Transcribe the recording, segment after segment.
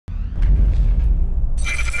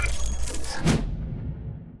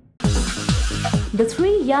The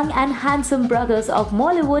three young and handsome brothers of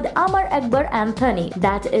Mollywood, Amar Akbar Anthony,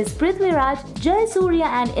 that is Prithviraj, Jayasurya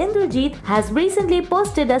and Indrajith, has recently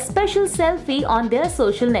posted a special selfie on their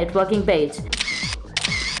social networking page.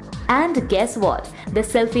 And guess what? The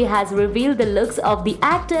selfie has revealed the looks of the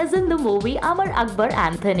actors in the movie Amar Akbar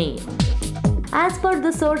Anthony. As per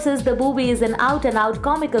the sources, the movie is an out-and-out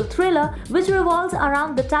comical thriller which revolves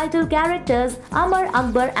around the title characters Amar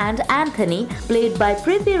Akbar and Anthony, played by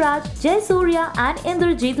Prithviraj, Jayasurya and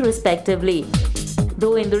Indrajith respectively.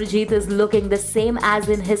 Though Indrajith is looking the same as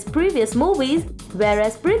in his previous movies,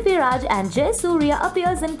 whereas Prithviraj and Jayasurya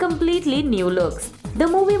appears in completely new looks. The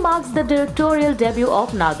movie marks the directorial debut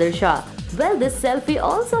of Nadir Shah. Well, this selfie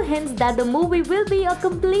also hints that the movie will be a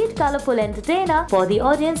complete colorful entertainer for the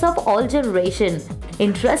audience of all generations.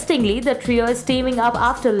 Interestingly, the trio is teaming up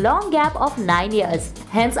after a long gap of 9 years.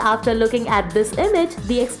 Hence, after looking at this image,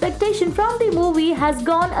 the expectation from the movie has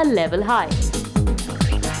gone a level high.